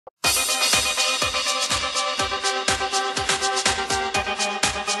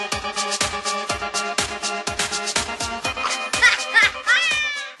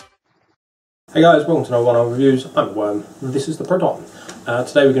Hey guys, welcome to another one of our reviews. I'm Worm, and this is the Proton.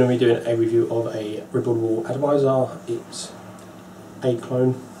 Today we're going to be doing a review of a rebuildable atomizer. It's a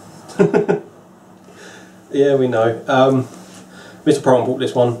clone. Yeah, we know. Mr. Proton bought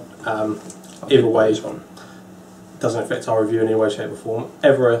this one. Either way, it doesn't affect our review in any way, shape or form.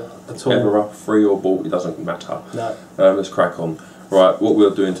 Ever at all. Ever, free or bought, it doesn't matter. No. Let's crack on. Right, what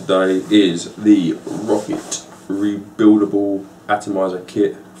we're doing today is the Rocket rebuildable atomizer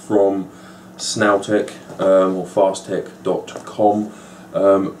kit from Snailtech or fasttech.com.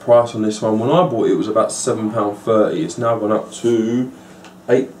 Price on this one, when I bought it, was about £7.30. It's now gone up to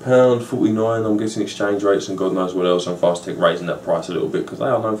 £8.49. I'm guessing exchange rates and God knows what else, and Fasttech raising that price a little bit because they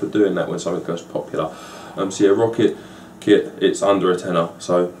are known for doing that when something goes popular. So yeah, Rocket kit, it's under a tenner,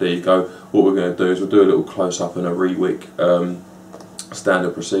 so there you go. What we're going to do is we'll do a little close up and a re-wick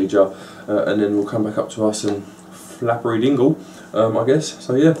standard procedure, and then we'll come back up to us and flappery dingle, I guess.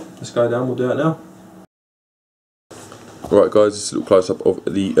 So yeah, let's go down, we'll do that now. Right guys, this is a little close up of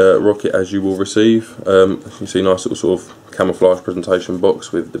the Rocket as you will receive. As you can see, nice little sort of camouflage presentation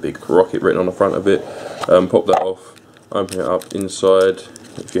box with the big Rocket written on the front of it. Pop that off, open it up inside.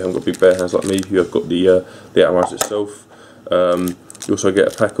 If you haven't got big bare hands like me, you have got the atomizer itself. You also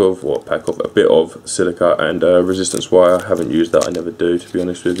get a bit of silica and resistance wire. I haven't used that, I never do, to be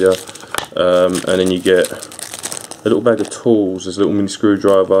honest with you. And then you get a little bag of tools. There's a little mini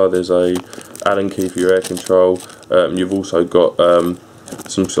screwdriver, there's a Allen key for your air control. You've also got some,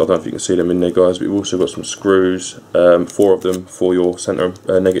 I don't know if you can see them in there guys, but you've also got some screws, 4 of them for your centre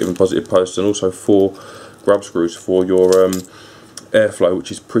negative and positive posts, and also 4 grub screws for your airflow, which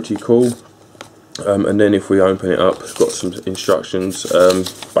is pretty cool. And then if we open it up, it's got some instructions,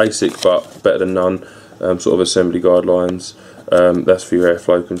 basic but better than none, sort of assembly guidelines. That's for your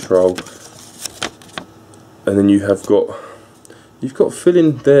airflow control. And then you've got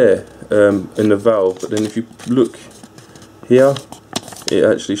filling there in the valve, but then if you look here, it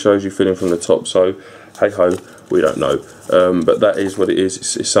actually shows you filling from the top. So hey ho, we don't know, but that is what it is.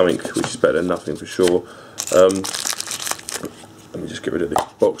 It's something which is better than nothing for sure. Let me just get rid of this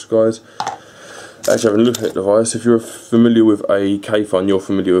box, guys. Actually, having a look at the device, if you're familiar with a Kayfun, you're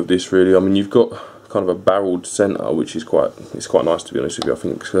familiar with this really. I mean, you've got kind of a barreled centre, which is quite nice, to be honest with you. I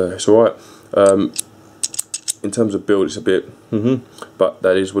think it's alright. In terms of build, it's a bit, but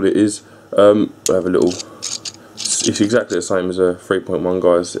that is what it is. I have a little, it's exactly the same as a 3.1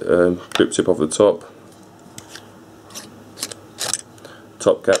 guys, clip tip off the top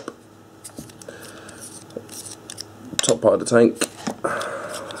cap, top part of the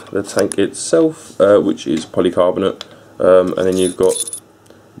tank itself, which is polycarbonate, and then you've got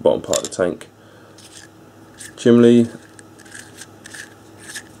the bottom part of the tank, chimney,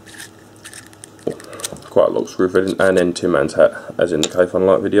 quite a lot of screw threading, and then Tin Man's hat, as in the Kayfun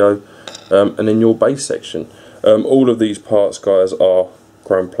light video, and then your base section. All of these parts, guys, are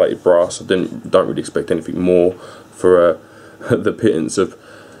chrome plated brass. I don't really expect anything more for the pittance of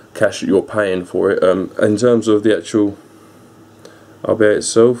cash that you're paying for it. In terms of the actual RBA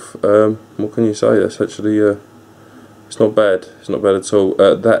itself, what can you say? That's actually it's not bad. It's not bad at all.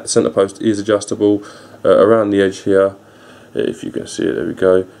 That centre post is adjustable around the edge here. If you can see it, there we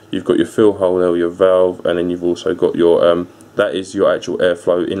go. You've got your fill hole there, your valve, and then you've also got your that is your actual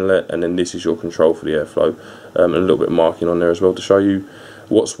airflow inlet, and then this is your control for the airflow, and a little bit of marking on there as well to show you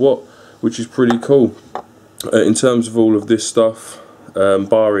what's what, which is pretty cool. In terms of all of this stuff,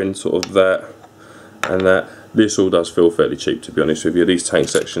 barring sort of that and that, this all does feel fairly cheap, to be honest with you. These tank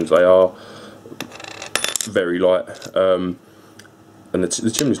sections, they are very light, and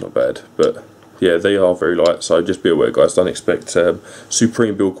the chimney's not bad, but yeah, they are very light, so just be aware guys, don't expect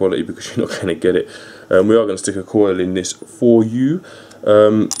supreme build quality because you're not going to get it. We are going to stick a coil in this for you.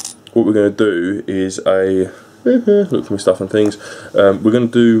 What we're going to do is look for my stuff and things, we're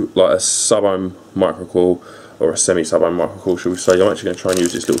going to do like a sub-ohm microcoil, or a semi-sub-ohm microcoil shall we say. I'm actually going to try and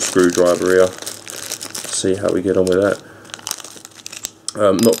use this little screwdriver here, see how we get on with that.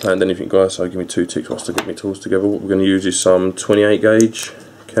 Not planned anything guys, so give me 2 ticks whilst I get my tools together. What we're going to use is some 28 gauge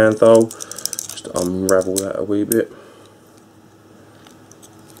Canthal. Just unravel that a wee bit.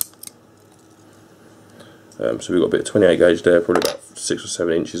 So we've got a bit of 28 gauge there, probably about 6 or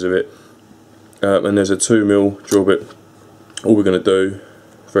 7 inches of it. And there's a 2mm drill bit. All we're going to do,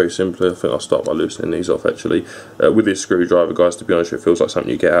 very simply, I think I'll start by loosening these off actually. With this screwdriver guys, to be honest, it feels like something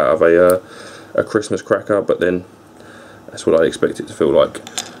you get out of a Christmas cracker, but then that's what I expect it to feel like.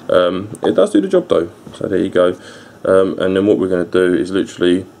 It does do the job though, so there you go. And then what we're going to do is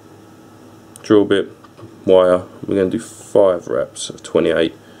literally drill bit, wire. We're going to do 5 wraps of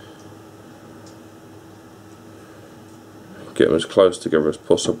 28. Get them as close together as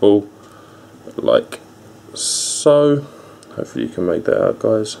possible. like so. Hopefully you can make that out,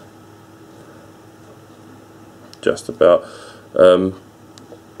 guys. Just about.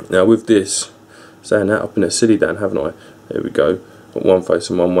 Now with this, saying that, I've been a silly Dan, haven't I? There we go. Got one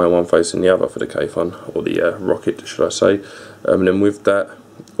facing one way and one facing the other for the Kayfun, or the rocket, should I say. And then with that,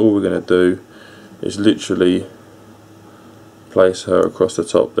 all we're going to do is literally place her across the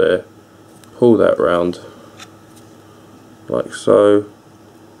top there, pull that round like so,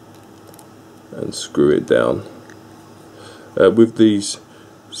 and screw it down. With these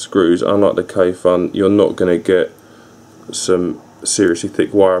screws, unlike the Kayfun, you're not going to get some seriously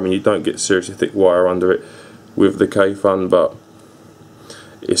thick wire. I mean, you don't get seriously thick wire under it with the Kayfun, but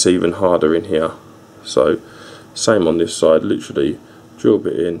it's even harder in here. So same on this side, literally drill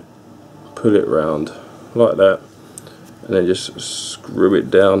bit in, pull it round like that, and then just screw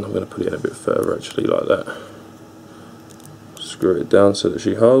it down. I'm going to put it in a bit further actually, like that. Screw it down so that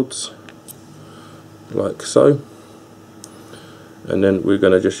she holds like so, and then we're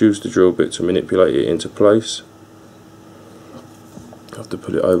going to just use the drill bit to manipulate it into place. I have to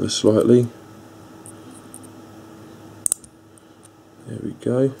put it over slightly. There we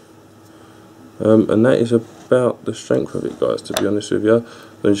go. And that is about the strength of it, guys, to be honest with you.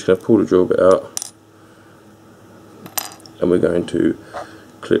 I'm just going to pull the drill bit out, and we're going to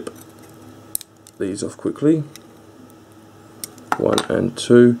clip these off quickly. 1 and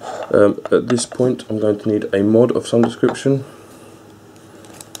 2. At this point I'm going to need a mod of some description.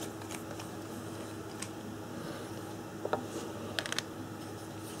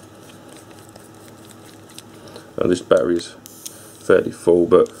 Now this battery is fairly full,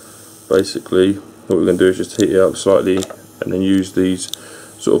 but basically what we're going to do is just heat it up slightly and then use these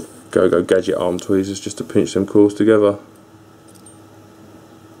sort of go-go gadget arm tweezers just to pinch them coils together.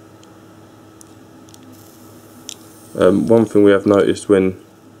 One thing we have noticed when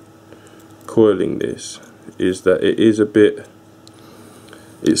coiling this is that it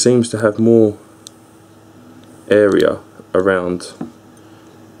seems to have more area around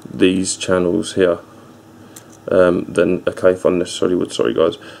these channels here than a Kayfun necessarily would. Sorry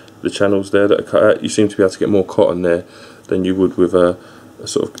guys, the channels there that are cut out, you seem to be able to get more cotton there than you would with a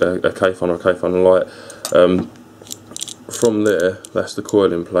sort of a Kayfun or a Kayfun Light. From there, that's the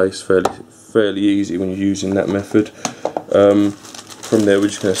coil in place, fairly easy when you're using that method. From there we're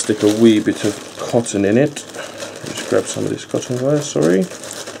just going to stick a wee bit of cotton in it. Just grab some of this cotton wire, sorry.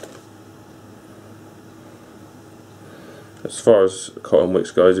 As far as cotton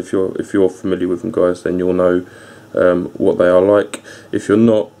wicks goes, if you're familiar with them guys, then you'll know what they are like. If you're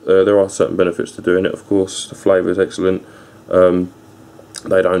not, there are certain benefits to doing it, of course. The flavour is excellent.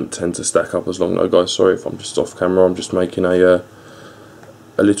 They don't tend to stack up as long though guys. Sorry if I'm just off camera, I'm just making a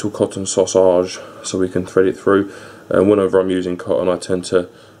little cotton sausage so we can thread it through. And whenever I'm using cotton, I tend to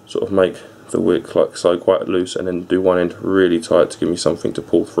sort of make the wick like so, quite loose, and then do one end really tight to give me something to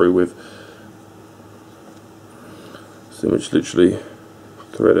pull through with. So we just literally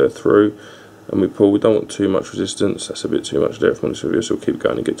thread her through and we pull. We don't want too much resistance, that's a bit too much there if I'm honest with you, so we'll keep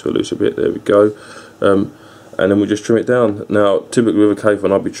going and get to a looser bit. There we go. And then we just trim it down. Now typically with a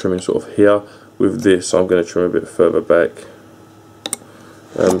Kayfun I'll be trimming sort of here. With this I'm going to trim a bit further back.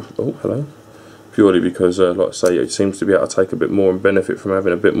 Oh hello. Purely because like I say, it seems to be able to take a bit more and benefit from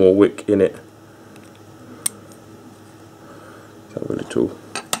having a bit more wick in it. Have a little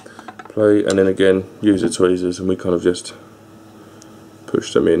play, and then again use the tweezers and we kind of just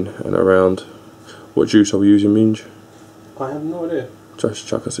push them in and around. What juice are we using, Minge? I have no idea. Just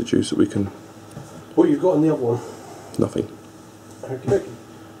chuck us a juice that we can. What you've got on the other one? Nothing. Okay.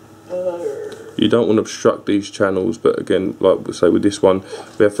 You don't want to obstruct these channels, but again, like we say with this one,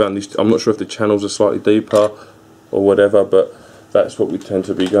 we have found these. I'm not sure if the channels are slightly deeper or whatever, but that's what we tend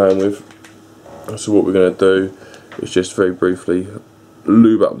to be going with. So what we're going to do is just very briefly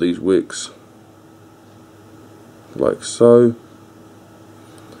lube up these wicks like so.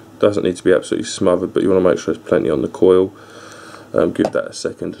 Doesn't need to be absolutely smothered, but you want to make sure there's plenty on the coil. Give that a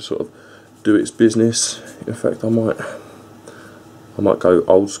second to sort of do its business. In fact, I might go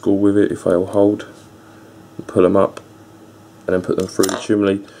old school with it if they'll hold, and pull them up and then put them through the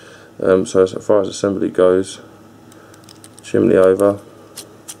chimney. So as far as assembly goes, chimney over.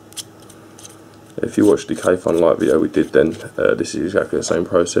 If you watched the Kayfun Light video we did then, this is exactly the same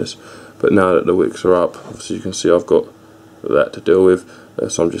process, but now that the wicks are up, obviously you can see I've got that to deal with,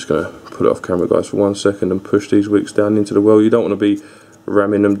 so I'm just going to put it off camera guys for 1 second and push these wicks down into the well. You don't want to be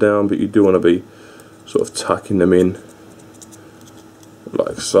ramming them down, but you do want to be sort of tucking them in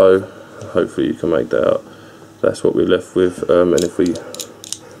like so. Hopefully you can make that out. That's what we're left with, and if we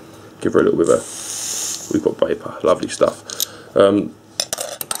give her a little bit of we've got vapor, lovely stuff.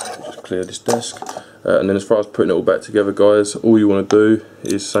 Just clear this desk. And then as far as putting it all back together, guys, all you want to do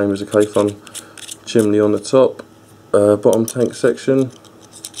is same as the Kayfun chimney on the top, bottom tank section,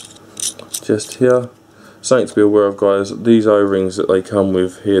 just here. Something to be aware of, guys, these O-rings that they come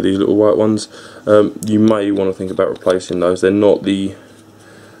with here, these little white ones, you may want to think about replacing those. They're not the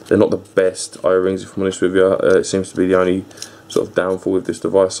best O-rings, if I'm honest with you. It seems to be the only sort of downfall with this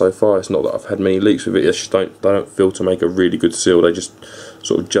device so far. It's not that I've had many leaks with it, they just don't feel to make a really good seal. They just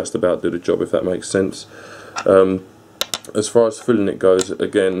sort of just about do the job, if that makes sense. As far as filling it goes,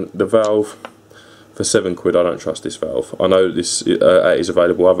 again, the valve for £7, I don't trust this valve. I know this is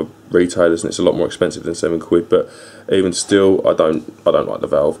available other retailers and it's a lot more expensive than £7, but even still, I don't like the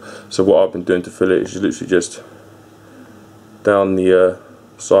valve. So what I've been doing to fill it is literally just down the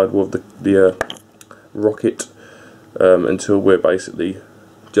sidewall of the rocket until we're basically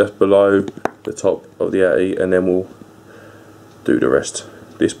just below the top of the Atty, and then we'll do the rest.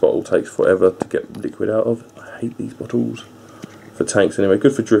 This bottle takes forever to get liquid out of. I hate these bottles. For tanks anyway,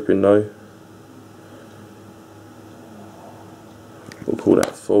 good for dripping though. We'll call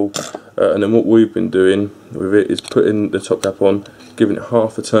that full. And then what we've been doing with it is putting the top cap on, giving it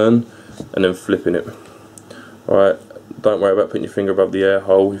half a turn, and then flipping it. Alright, don't worry about putting your finger above the air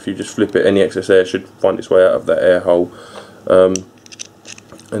hole. If you just flip it, any excess air should find its way out of that air hole.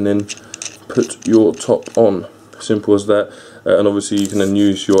 And then put your top on. Simple as that. And obviously you can then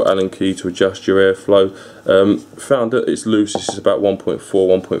use your Allen key to adjust your airflow. Found that it's loose, this is about 1.4,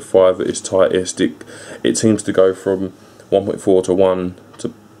 1.5 at its tightest. It seems to go from 1.4 to 1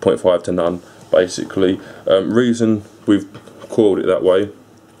 to 0.5 to none, basically. Reason we've coiled it that way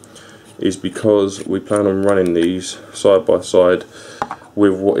is because we plan on running these side by side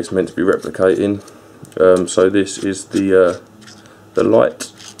with what it's meant to be replicating. So this is the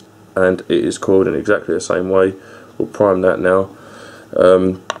light, and it is coiled in exactly the same way. We'll prime that now.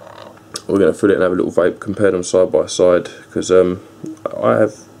 We're going to fill it and have a little vape, compare them side by side, because I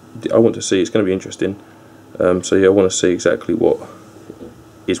want to see, it's going to be interesting. So yeah, I want to see exactly what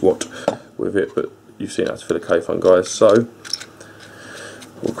is what with it, but you've seen how to fill a Kayfun, guys, so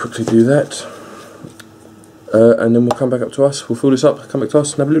we'll quickly do that, and then we'll come back up to us, we'll fill this up, come back to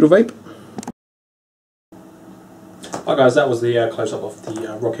us and have a little vape. Hi guys, that was the close-up of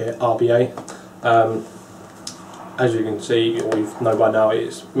the Rocket RBA. As you can see, or you know by now,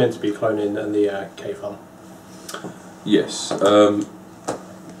 it's meant to be cloning and the Kayfun. Yes,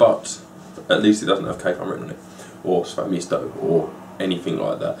 but at least it doesn't have Kayfun written on it, or Sfamisto, or anything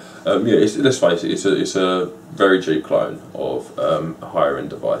like that. Yeah, let's face it, it's a very cheap clone of a higher end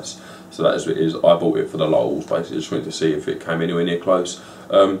device. So that is what it is. I bought it for the lols, basically, just wanted to see if it came anywhere near close.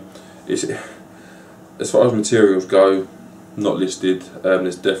 As far as materials go, not listed.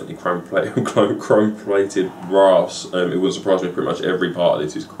 There's definitely chrome plated brass. It wouldn't surprise me, pretty much every part of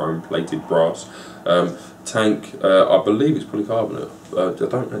this is chrome plated brass. Tank, I believe it's polycarbonate. I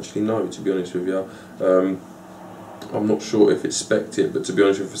don't actually know, to be honest with you. I'm not sure if it's spec'd it, but to be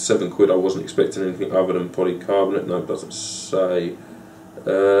honest with you, for £7 I wasn't expecting anything other than polycarbonate. No, it doesn't say.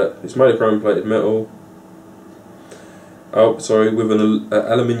 It's made of chrome plated metal. Oh, sorry, with an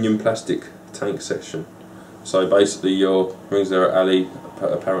aluminium plastic tank section. So basically your rings there are alley,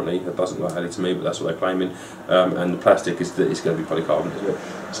 apparently, it doesn't look alley to me, but that's what they're claiming, and the plastic is that it's going to be polycarbonate as well.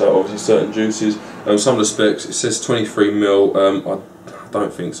 So obviously certain juices, some of the specs, it says 23mm, I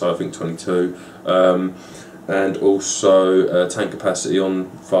don't think so, I think 22, and also tank capacity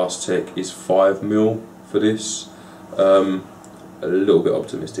on Fast Tech is 5mm for this, a little bit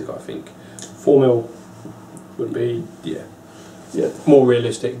optimistic I think. 4mm would be... yeah, more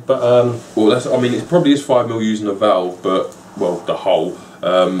realistic, but well, that's, I mean, it probably is 5mm using a valve, but well, the hole.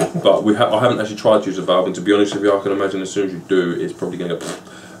 But I haven't actually tried to use a valve, and to be honest with you, I can imagine as soon as you do, it's probably going to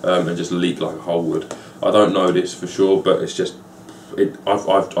go and just leak like a hole would. I don't know this for sure, but it's just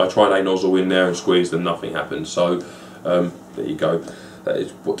I tried a nozzle in there and squeezed, and nothing happened. So there you go. That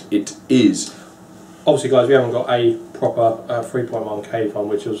is what it is. Obviously, guys, we haven't got a proper 3.1 Kayfun,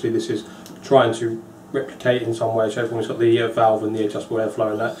 which obviously this is trying to replicate in some way, shape, form. It's got the valve and the adjustable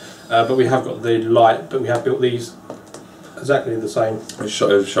airflow and that, but we have got the light, but we have built these exactly the same. It's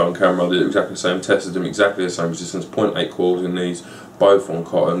shown on camera, they're exactly the same, tested them exactly the same resistance, 0.8 coils in these, both on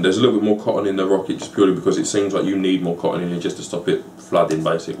cotton. There's a little bit more cotton in the Rocket just purely because it seems like you need more cotton in it just to stop it flooding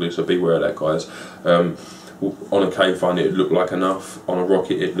basically, so beware of that, guys. On a Kayfun it looked like enough, on a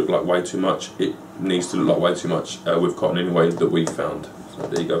Rocket it looked like way too much. It needs to look like way too much with cotton anyway that we found. So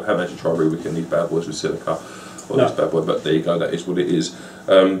there you go. Haven't actually tried re-wicking these bad boys with silica, or this bad boy, but there you go, that is what it is.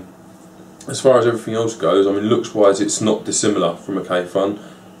 As far as everything else goes, I mean, looks wise it's not dissimilar from a Kayfun.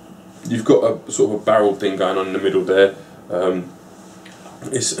 You've got a sort of a barrel thing going on in the middle there.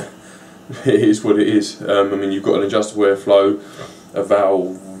 it is what it is. I mean, you've got an adjustable airflow, a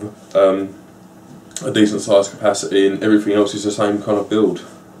valve, a decent size capacity, and everything else is the same kind of build.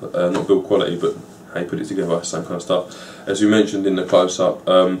 Not build quality, but how you put it together, same kind of stuff. As you mentioned in the close-up,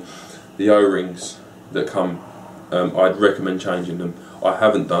 the O-rings that come, I'd recommend changing them. I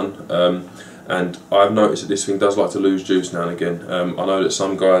haven't done, and I've noticed that this thing does like to lose juice now and again. I know that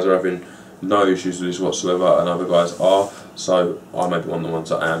some guys are having no issues with this whatsoever, and other guys are, so I may be one of the ones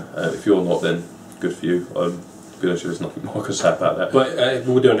that am. If you're not, then good for you. To be honest, there's nothing more I can say about that. But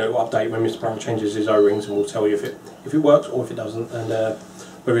we'll do a little update when Mr. Brown changes his O-rings, and we'll tell you if it works or if it doesn't, and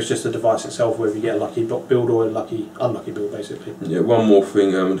whether it's just the device itself, whether you get a lucky build or a unlucky build, basically. Yeah, one more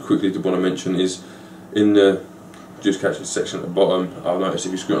thing quickly to want to mention is in the juice catching section at the bottom, I've noticed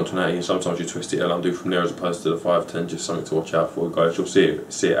if you screw it onto an 80, sometimes you twist it and undo from there as opposed to the 510, just something to watch out for, guys. You'll see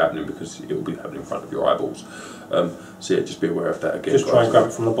it happening because it will be happening in front of your eyeballs. So yeah, just be aware of that again. Just try and grab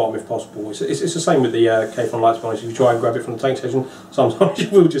it from the bottom if possible. It's the same with the Kayfun lights, if you try and grab it from the tank section, sometimes you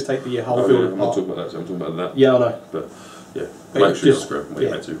will just take the whole build apart. I'm not talking about that, I'm talking about that. Yeah, I know. But yeah, make sure you just grab it when you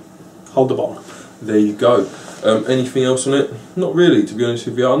meant to. Hold the bottom. There you go. Anything else on it? Not really, to be honest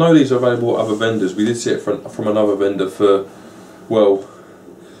with you. I know these are available at other vendors. We did see it from another vendor for, well,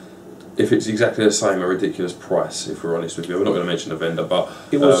 if it's exactly the same, a ridiculous price, if we're honest with you. We're not going to mention the vendor, but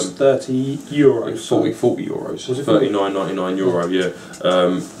it was €30. 40 euros. Was it 39.99 euro, yeah.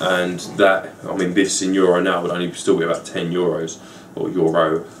 And that, I mean, this in euro now would only still be about 10 euros, or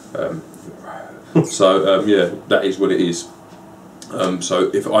euro. So, yeah, that is what it is. So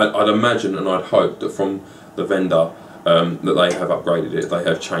if I'd imagine and I'd hope that from the vendor that they have upgraded it, they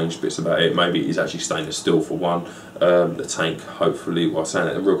have changed bits about it. Maybe it is actually stainless steel for one. The tank, hopefully, well, saying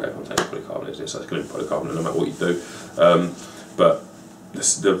that the real Kayfun tank is polycarbonate, isn't it? So it's going to be polycarbonate no matter what you do. But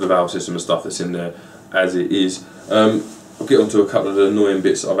the valve system and stuff that's in there as it is. I'll get onto a couple of the annoying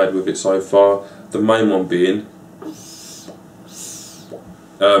bits that I've had with it so far. The main one being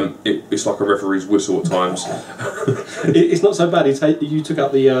it's like a referee's whistle at times. It's not so bad. You took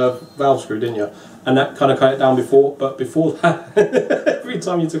out the valve screw, didn't you? And that kind of cut it down before. But before that, every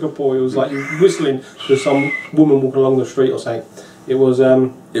time you took a pull, it was like you were whistling to some woman walking along the street or something. It was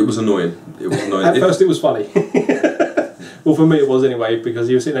annoying. It was annoying. At first, it was funny. Well, for me, it was anyway, because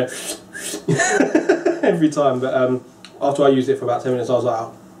you were sitting there every time. But after I used it for about 10 minutes, I was like,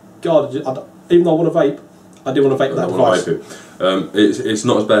 oh, God, even though I want to vape, I do want to vape that device. It's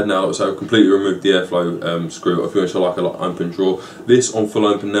not as bad now, so I've completely removed the airflow screw. I feel it's like a open draw. This on full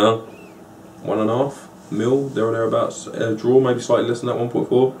open now, 1.5 mil, there or thereabouts, draw, maybe slightly less than that,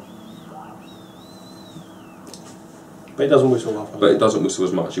 1.4. But it doesn't whistle. But it doesn't whistle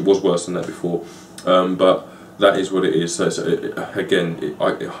as much. It was worse than that before. But that is what it is. So again,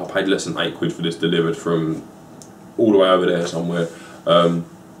 I paid less than £8 for this, delivered from all the way over there somewhere.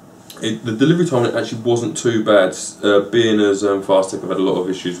 The delivery time actually wasn't too bad, being as Fastec have had a lot of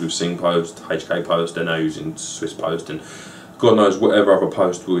issues with Sing Post, HK Post, they're now using Swiss Post, and God knows whatever other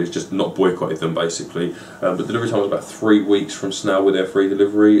post is just not boycotted them basically. But delivery time was about 3 weeks from Snell with their free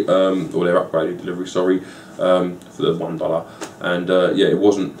delivery, or their upgraded delivery, sorry, for the $1. And yeah, it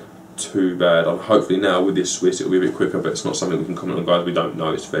wasn't too bad. And hopefully now with this Swiss it'll be a bit quicker, but it's not something we can comment on, guys. We don't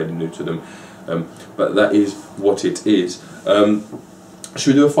know, it's fairly new to them. But that is what it is.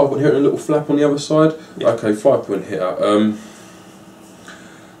 Should we do a 5-point hitter and a little flap on the other side? Yeah. Okay, 5-point hitter.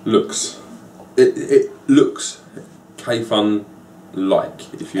 It looks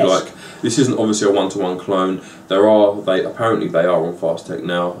Kayfun-like, if you like. This isn't obviously a one-to-one clone. Apparently they are on Fastec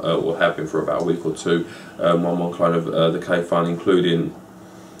now, or have been for about a week or two. One clone of the Kayfun, including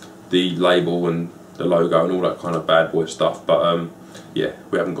the label and the logo and all that kind of bad boy stuff. But yeah,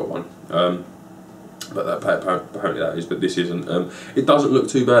 we haven't got one. But apparently that is, but this isn't. It doesn't look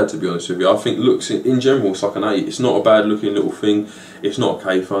too bad, to be honest with you. I think looks in general it's like an 8. It's not a bad looking little thing. It's not a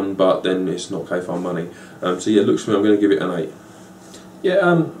Kayfun, but then it's not Kayfun money. So yeah, it looks for me, I'm going to give it an 8.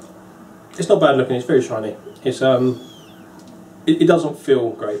 Yeah, it's not bad looking. It's very shiny. It's it doesn't feel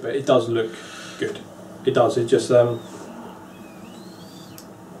great, but it does look good. It does. It just I'm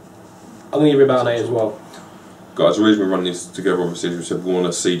going to give it about an 8 as well. Guys, the reason we're running this together obviously is we said we want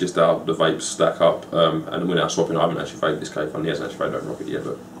to see just how the vapes stack up, and we're now swapping. I haven't actually vaped this Kayfun, he hasn't actually vaped that rocket yet,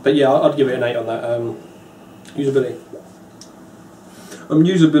 but yeah, I'd give it an 8 on that. Usability.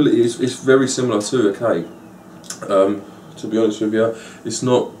 Usability is very similar to a K. To be honest with you, it's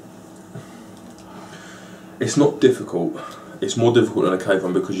not difficult. It's more difficult than a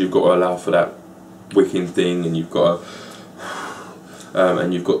Kayfun because you've got to allow for that wicking thing, and you've got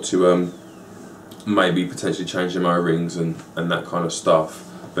to maybe potentially change them O-rings and that kind of stuff.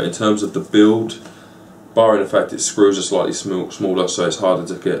 But in terms of the build, barring the fact it screws are slightly smaller, so it's harder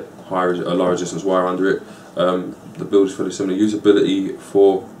to get a low resistance wire under it. The build is fairly similar. Usability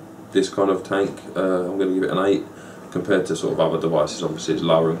for this kind of tank, I'm going to give it an 8. Compared to sort of other devices, obviously it's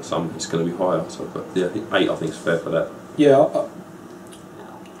lower, and some it's going to be higher. So, but yeah, 8 I think is fair for that. Yeah,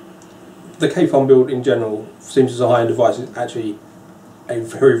 the Kayfun build in general seems as a high-end device. It's actually a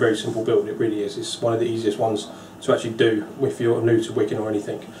very, very simple build. It really is. It's one of the easiest ones to actually do if you're new to wicking or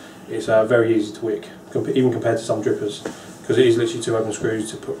anything. It's very easy to wick, even compared to some drippers, because it is literally 2 open screws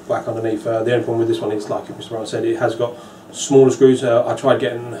to put back underneath. The only problem with this one is, like Mr. Brown said, it has got smaller screws. I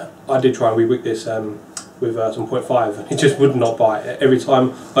did try and re-wick this with some 0.5, and it just would not bite. Every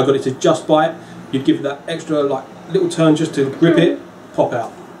time I got it to just bite, you'd give it that extra like little turn just to grip it, pop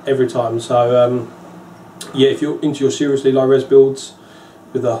out every time. So yeah, if you're into your seriously low res builds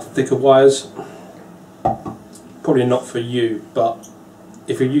with thicker wires, probably not for you. But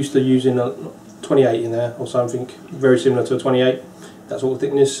if you're used to using a 28 in there or something very similar to a 28, that sort of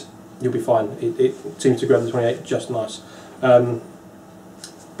thickness, you'll be fine. It seems to grab the 28 just nice.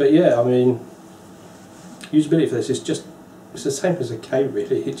 But yeah, I mean, usability for this is it's the same as a K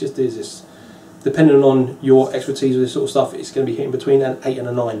really. It just is. It's, depending on your expertise with this sort of stuff, it's going to be hitting between an 8 and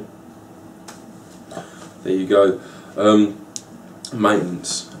a 9. There you go.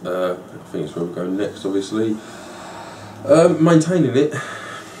 Maintenance. I think it's where we're going next, obviously. Maintaining it.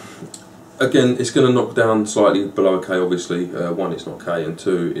 Again, it's going to knock down slightly below a K, obviously. 1, it's not K, and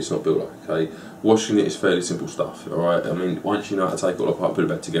 2, it's not built like a K. Washing it is fairly simple stuff, alright? I mean, once you know how to take it all apart, put it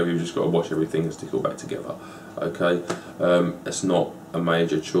back together, you've just got to wash everything and stick it all back together, okay? It's not a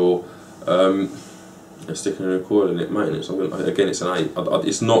major chore. Sticking a coil in it, maintenance, again, it's an 8.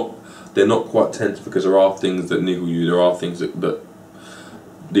 It's not, they're not quite tense, because there are things that niggle you, there are things that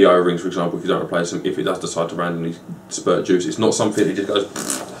the O-rings, for example, if you don't replace them, if it does decide to randomly spurt juice, it's not something that just goes,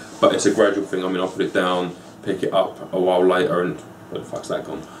 but it's a gradual thing. I mean, I'll put it down, pick it up a while later, and where the fuck's that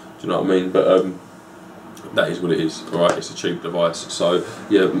gone? Do you know what I mean? But that is what it is, alright? It's a cheap device. So,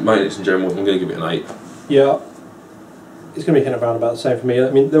 yeah, maintenance in general, I'm going to give it an 8. Yeah, it's going to be hitting around about the same for me.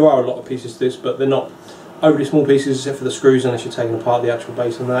 I mean, there are a lot of pieces to this, but they're not overly small pieces, except for the screws, unless you're taking apart the actual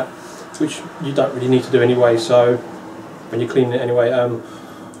base and that, which you don't really need to do anyway, so when you're cleaning it anyway.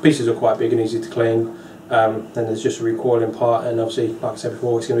 Pieces are quite big and easy to clean. Then there's just a recoiling part, and obviously, like I said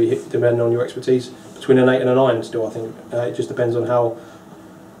before, it's going to be hit depending on your expertise, between an 8 and a 9 still, I think. It just depends on how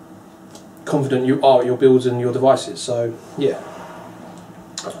confident you are at your builds and your devices, so yeah.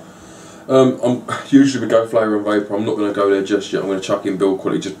 Usually we go flavour and vapour. I'm not going to go there just yet. I'm going to chuck in build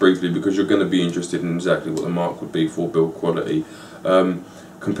quality just briefly, because you're going to be interested in exactly what the mark would be for build quality.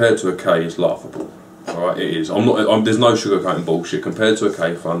 Compared to a K, it's laughable. Alright, it is. There's no sugarcoating bullshit. Compared to a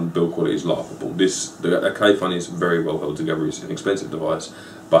Kayfun, build quality is laughable. A Kayfun is very well held together. It's an expensive device,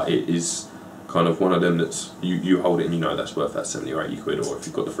 but it is kind of one of them that's you hold it and you know that's worth that 70 or 80 quid, or if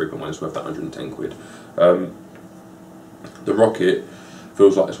you've got the 3.1, it's worth that 110 quid. The Rocket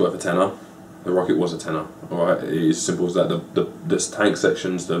feels like it's worth a tenner. The Rocket was a tenner. Alright, it is as simple as that. The tank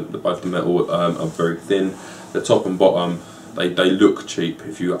sections, both the metal are very thin. The top and bottom, they look cheap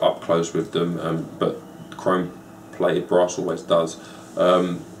if you're up close with them, but chrome plated brass always does.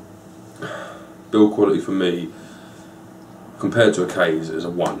 Build quality for me, compared to a K, is a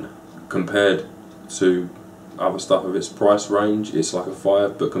 1. Compared to other stuff of its price range, it's like a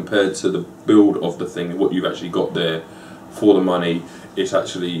 5, but compared to the build of the thing, what you've actually got there for the money, it's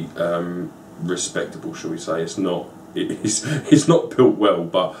actually respectable, shall we say. It's not built well,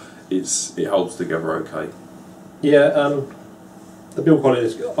 but it holds together okay. Yeah, the build quality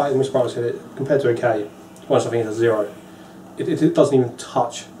is, like Mr. Brown said, compared to a K, once I think it's a 0. It doesn't even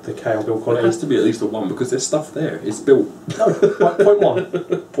touch the K on build quality. It has to be at least a 1, because there's stuff there. It's built. No, like 0.1.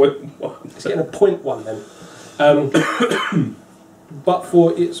 0.1. It's getting a 0.1 then. But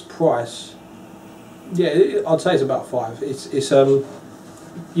for its price, yeah, I'd say it's about 5. It's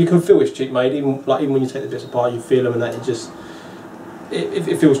you can feel it's cheap made, even when you take the bits apart, you feel them, and that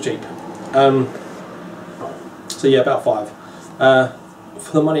it feels cheap. So yeah, about 5.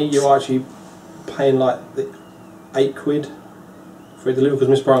 For the money, you're actually paying like 8 quid for the little, because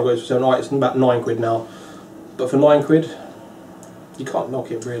Miss Brown goes for 7. It's about 9 quid now. But for 9 quid, you can't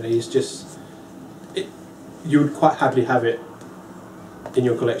knock it really. It's just, you would quite happily have it in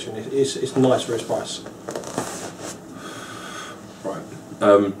your collection. It's nice for its price. Right.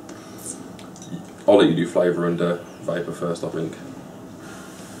 I'll let you do flavour and vapour first, I think.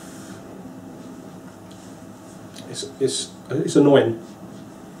 It's annoying.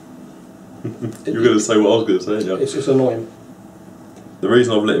 You're going to say what I was going to say, yeah? It's annoying. The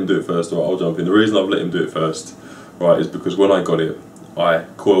reason I've let him do it first, right, I'll jump in. The reason I've let him do it first, right, is because when I got it, I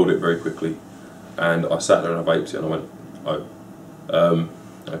coiled it very quickly, and I sat there and I vaped it, and I went, oh.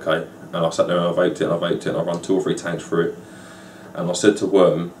 okay, and I sat there and I vaped it and I vaped it and I run 2 or 3 tanks through it, and I said to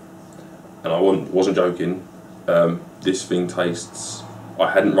Worm, and I wasn't joking, this thing tastes,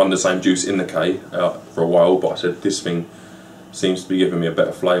 I hadn't run the same juice in the K for a while, but I said this thing seems to be giving me a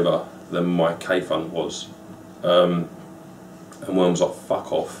better flavour than my Kayfun was. And Worm was like,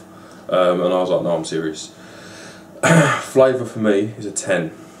 fuck off. And I was like, no, I'm serious. Flavour for me is a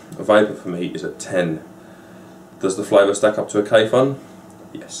 10. A vapour for me is a 10. Does the flavour stack up to a Kayfun?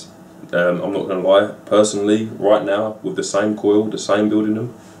 Yes. I'm not going to lie, personally, right now, with the same coil, the same build in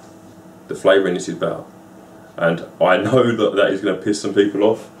them, the flavour in this is better. And I know that that is going to piss some people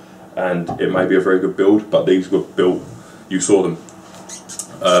off, and it may be a very good build, but these were built, you saw them,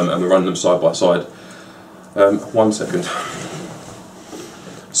 and we run them side by side. 1 second.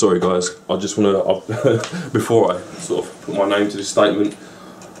 Sorry guys, I just want to, before I sort of put my name to this statement,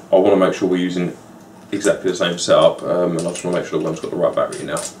 I want to make sure we're using exactly the same setup, and I just want to make sure that one's got the right battery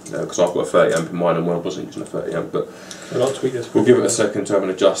now, because I've got a 30 amp in mine and one wasn't using a 30 amp, but I'd like to tweak this. We'll give it a second to have an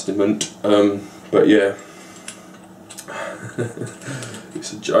adjustment, but yeah,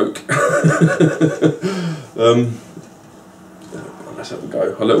 it's a joke. Let's have a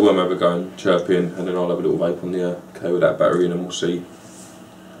go. I'll let Worm have a go and chirp in, and then I'll have a little vape on the K with that battery, and then we'll see.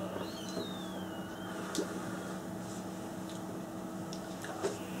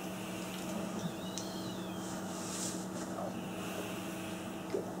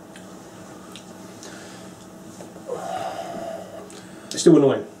 It's still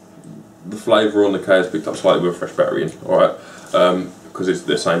annoying. The flavour on the K has picked up slightly with a fresh battery in, alright, because it's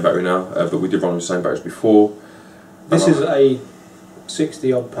the same battery now, but we did run with the same batteries before. This is a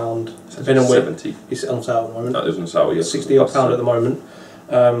 60 odd pound, depending on where 70. it's on sale at the moment. That is on sale, yes. 60 odd pound at the moment.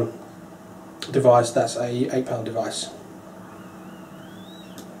 Device, that's a £8 device.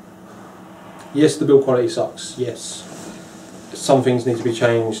 Yes, the build quality sucks, yes. Some things need to be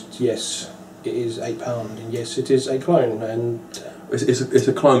changed, yes. It is £8, and yes, it is a clone, and it's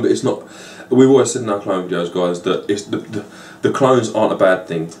a clone, but it's not. We've always said in our clone videos, guys, that it's the clones aren't a bad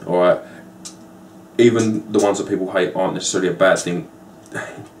thing. All right, even the ones that people hate aren't necessarily a bad thing,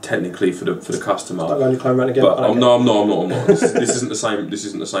 technically for the customer. Don't go on your clone rant again. But I'm not. This isn't the same. This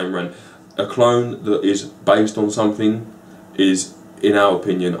isn't the same rant. A clone that is based on something is, in our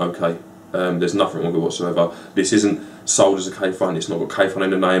opinion, okay. There's nothing wrong with it whatsoever. This isn't sold as a Kayfun, it's not got Kayfun in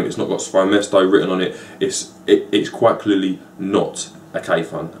the name, it's not got Sfomesto written on it, it's quite clearly not a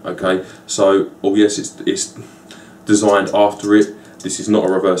Kayfun, okay? So, oh yes, it's designed after it, this is not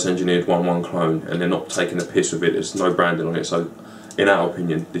a reverse engineered 1-1 clone, and they're not taking the piss with it, there's no branding on it, so in our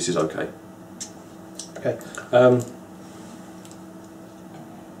opinion, this is okay. Okay.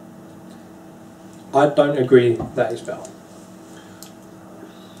 I don't agree that it's better.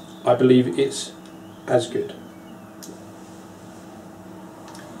 I believe it's as good.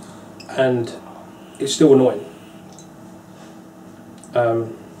 And it's still annoying.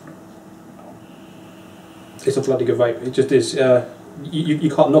 It's a bloody good vape. It just is. You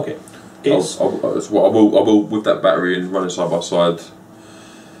can't knock it. It's I will with that battery and running side by side.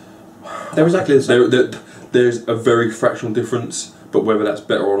 They're exactly the same. There's a very fractional difference, but whether that's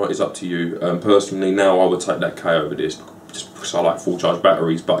better or not is up to you. Personally, now I would take that K over this, just because I like full charge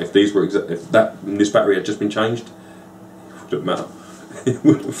batteries. But if these were this battery had just been changed, it wouldn't matter. It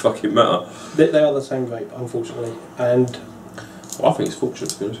wouldn't fucking matter. They are the same vape, unfortunately, and well, I think it's fortunate,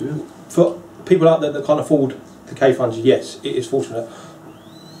 to be honest with you. For people out there that can't afford the Kayfuns, yes, it is fortunate.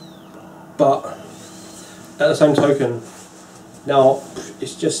 But at the same token, now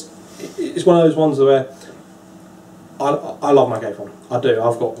it's one of those ones where I love my Kayfun. I do.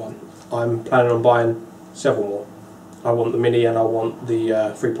 I've got one. I'm planning on buying several more. I want the Mini and I want the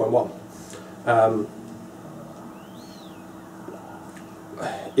 3.1.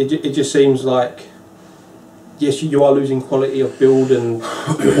 It just seems like, yes, you are losing quality of build and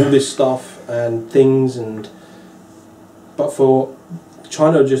all this stuff and things, but for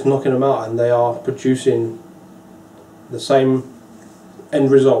China just knocking them out, and they are producing the same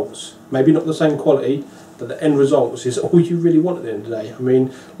end results, maybe not the same quality, but the end results is all you really want at the end of the day. I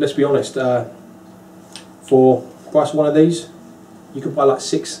mean, let's be honest, for the price of one of these, you could buy like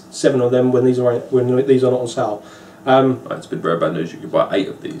 6, 7 of them when these are not on sale. It's been very bad news. You could buy 8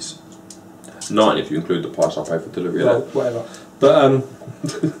 of these, 9 if you include the price I pay for delivery. Well, whatever. But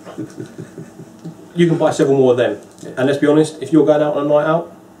you can buy several more of them. Yeah. And let's be honest, if you're going out on a night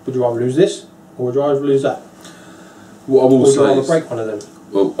out, would you rather lose this or would you rather lose that? What I will say, would you rather break one of them?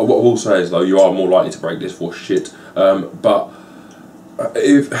 Well, what I will say is though, you are more likely to break this for shit. But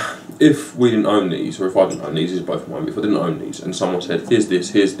if we didn't own these, or if I didn't own these is both mine, but if I didn't own these and someone said, here's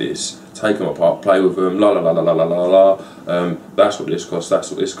this, take them apart, play with them, la la la la la la la la, that's what this costs, that's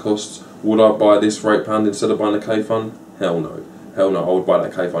what this costs, would I buy this for £8 instead of buying a Kayfun? Hell no. Hell no, I would buy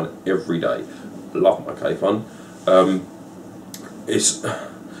that Kayfun every day. Love my Kayfun.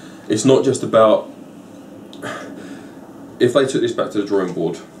 It's not just about, if they took this back to the drawing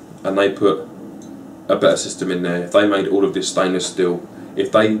board and they put a better system in there, if they made all of this stainless steel,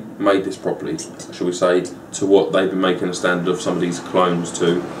 if they made this properly, shall we say, to what they've been making a standard of some of these clones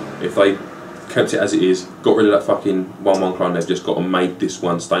to, if they kept it as it is, got rid of that fucking 1-1 clone they've just got and made this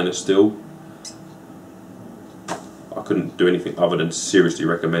one stainless steel, I couldn't do anything other than seriously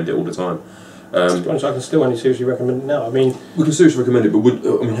recommend it all the time. To be honest, I can still only seriously recommend it now. I mean, we can seriously recommend it, but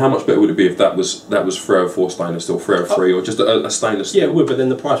how much better would it be if that was 304 stainless steel, 303, or just a stainless steel? Yeah, it would, but then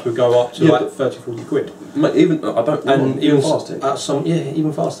the price would go up to like 30-40 quid. Even I don't. And even Fastech.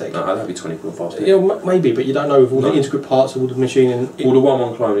 Even Fastech. No, that'd be 20 quid Fastech. Yeah, maybe, but you don't know with all the intricate parts of all the machining. All the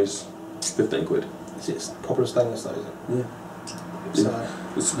 1-1 clone is 15 quid. It's proper stainless, though, is it? Yeah.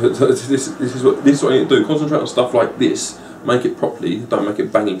 So this is what I need to do. Concentrate on stuff like this. Make it properly, don't make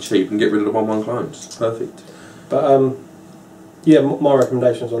it banging cheap, and get rid of the 1-1 clones. Perfect. But yeah, my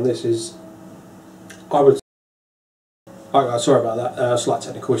recommendations on this is, I would. Sorry about that. Slight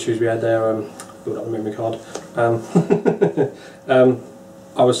technical issues we had there. Build up the memory card.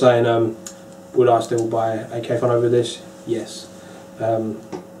 I was saying, would I still buy a Kayfun over this? Yes.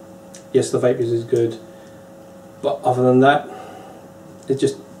 Yes, the vape is good, but other than that,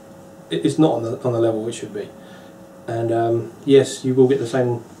 it's not on the level it should be. And yes, you will get the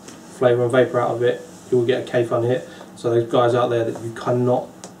same flavour and vapour out of it. You will get a Kayfun hit. So those guys out there that you cannot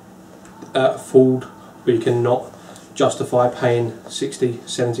afford, or you cannot justify paying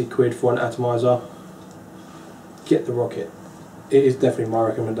 60-70 quid for an atomizer, get the Rocket. It is definitely my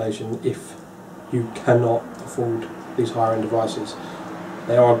recommendation if you cannot afford these higher end devices.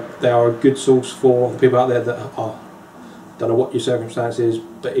 They are a good source for the people out there that are, don't know what your circumstance is,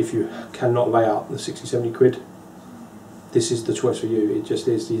 but if you cannot lay out the 60-70 quid, this is the choice for you. It just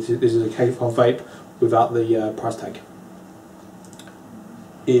is. This is a Kayfun vape without the price tag.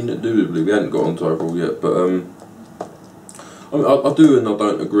 Indubitably, we hadn't got onto overall yet, but I mean, I do and I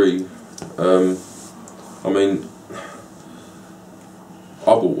don't agree. I mean, I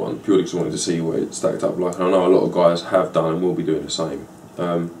bought one purely because I wanted to see where it stacked up like, and I know a lot of guys have done and will be doing the same.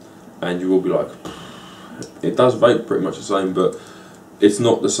 And you will be like, it does vape pretty much the same, but it's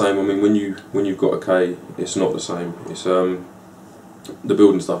not the same. I mean, when you've got a K, it's not the same. It's the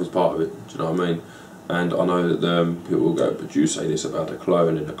building stuff is part of it. Do you know what I mean? And I know that people will go, but you say this about a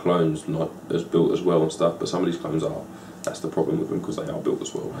clone, and the clone's not as built as well and stuff. But some of these clones are. That's the problem with them, because they are built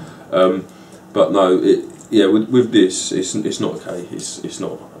as well. But no, with this, it's not a K. It's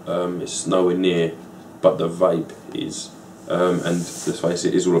not. It's nowhere near. But the vape is. And let's face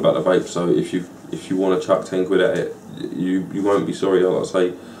it, it's all about the vape. So if you want to chuck 10 quid at it, you won't be sorry. Like I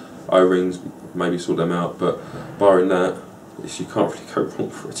say, O-rings, maybe sort them out, but barring that, you can't really go wrong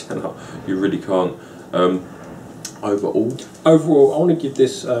for a tenner. You really can't. Overall, I want to give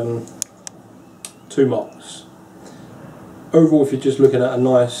this 2 marks. Overall, if you're just looking at a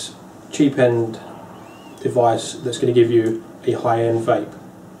nice cheap end device that's going to give you a high end vape,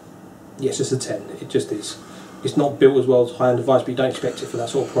 yes, it's a 10. It just is. It's not built as well as a high end device, but you don't expect it for that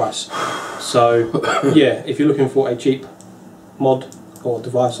sort of price. So yeah, if you're looking for a cheap mod or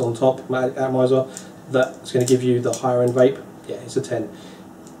device on top, atomizer, that's going to give you the higher end vape, yeah, it's a 10.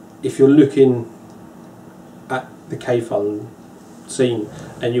 If you're looking at the Kayfun scene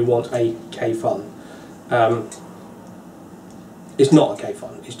and you want a Kayfun, it's not a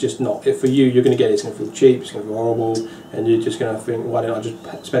Kayfun. It's just not. For you, you're going to get it. It's going to feel cheap. It's going to feel horrible, and you're just going to think, why didn't I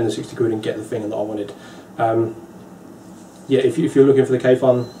just spend the 60 quid and get the thing that I wanted? Yeah, if you're looking for the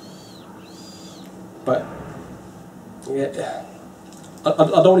Kayfun, but yeah, I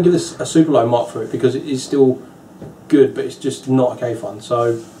don't want to give this a super low mark for it because it is still good, but it's just not a Kayfun.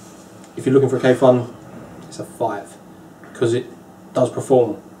 So if you're looking for a Kayfun, it's a 5 because it does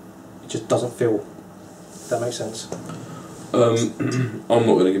perform. It just doesn't feel. If that makes sense. I'm not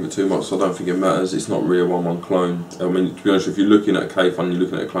going to give it too much, so I don't think it matters. It's not really a 1-1 clone. I mean, to be honest, if you're looking at a Kayfun, you're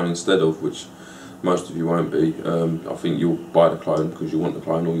looking at a clone instead of, which most of you won't be. I think you'll buy the clone because you want the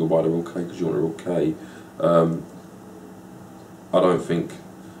clone, or you'll buy the real K because you want a real K. I don't think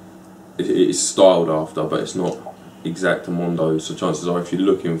it's styled after, but it's not exactamundo. So chances are, if you're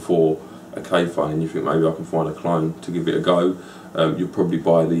looking for a Kayfun and you think maybe I can find a clone to give it a go, you'll probably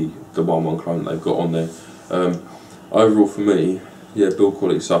buy the 1-1 clone they've got on there. Overall, for me, yeah, build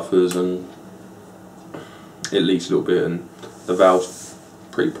quality suffers and it leaks a little bit, and the valves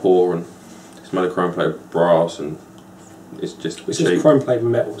pretty poor, and it's made of chrome plated brass, and it's just It's cheap. just chrome plated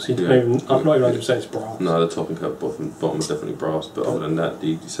metal, so you don't even, I'm not even 100% it's brass. No, the top and bottom is definitely brass, but other than that,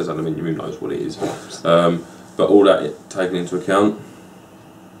 it says aluminium, who knows what it is. But all that taken into account,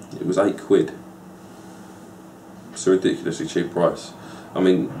 it was £8. It's a ridiculously cheap price. I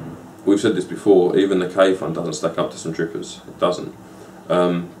mean, we've said this before, even the Kayfun doesn't stack up to some drippers. It doesn't.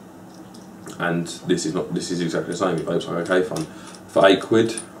 And this is exactly the same. It vapes like a Kayfun. For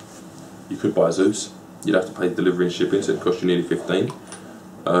 £8, you could buy a Zeus. You'd have to pay delivery and shipping, so it'd cost you nearly 15.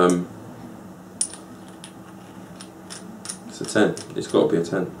 It's a 10. It's got to be a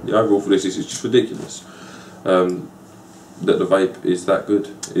 10. The overall for this is just ridiculous. That the vape is that good.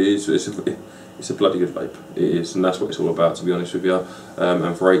 It's a bloody good vape. It is, and that's what it's all about, to be honest with you.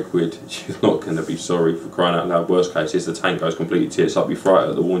 And for £8, you're not going to be sorry, for crying out loud. Worst case is the tank goes completely tits up. You fry it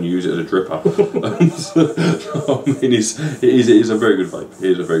at the wall and you use it as a dripper. I mean, it is a very good vape.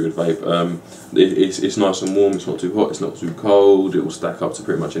 It is a very good vape. It's nice and warm. It's not too hot. It's not too cold. It will stack up to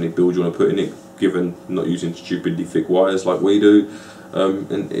pretty much any build you want to put in it, given not using stupidly thick wires like we do.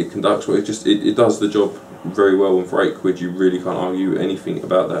 And it conducts well. It does the job very well. And for £8, you really can't argue anything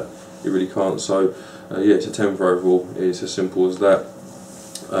about that. You really can't. So yeah, it's a 10 for overall. It's as simple as that.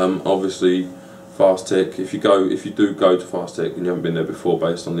 Obviously, Fast Tech. If you do go to Fast Tech and you haven't been there before,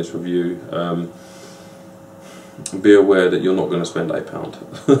 based on this review, be aware that you're not going to spend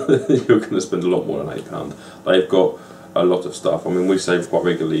 £8. You're going to spend a lot more than £8. They've got a lot of stuff. I mean, we say quite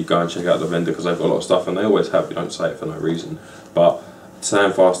regularly, go and check out the vendor because they've got a lot of stuff, and they always have. You don't say it for no reason. But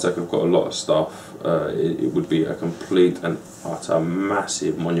saying Fast Tech have got a lot of stuff, it would be a complete and utter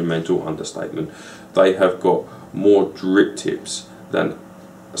massive monumental understatement. They have got more drip tips than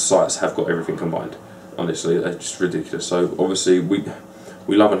sites have got everything combined. Honestly, they're just ridiculous. So obviously we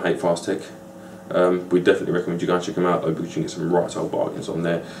love and hate Fast Tech. We definitely recommend you go and check them out though, because you can get some right old bargains on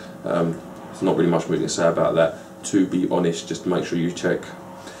there. There's not really much we can say about that, to be honest. Just make sure you check.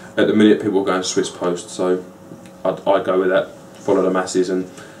 At the minute people are going Swiss Post, so I'd go with that. Follow the masses, and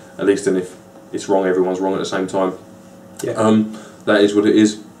at least then if it's wrong, everyone's wrong at the same time. Yeah. That is what it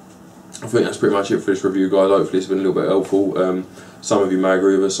is. I think that's pretty much it for this review, guys. Hopefully it's been a little bit helpful. Some of you may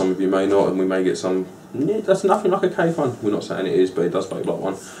agree with us, some of you may not, and we may get some. That's nothing like a Kayfun. We're not saying it is, but it does vape like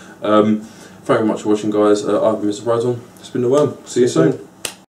one. Thank you very much for watching, guys. I've been Mr. Bryson. It's been the worm. See you soon.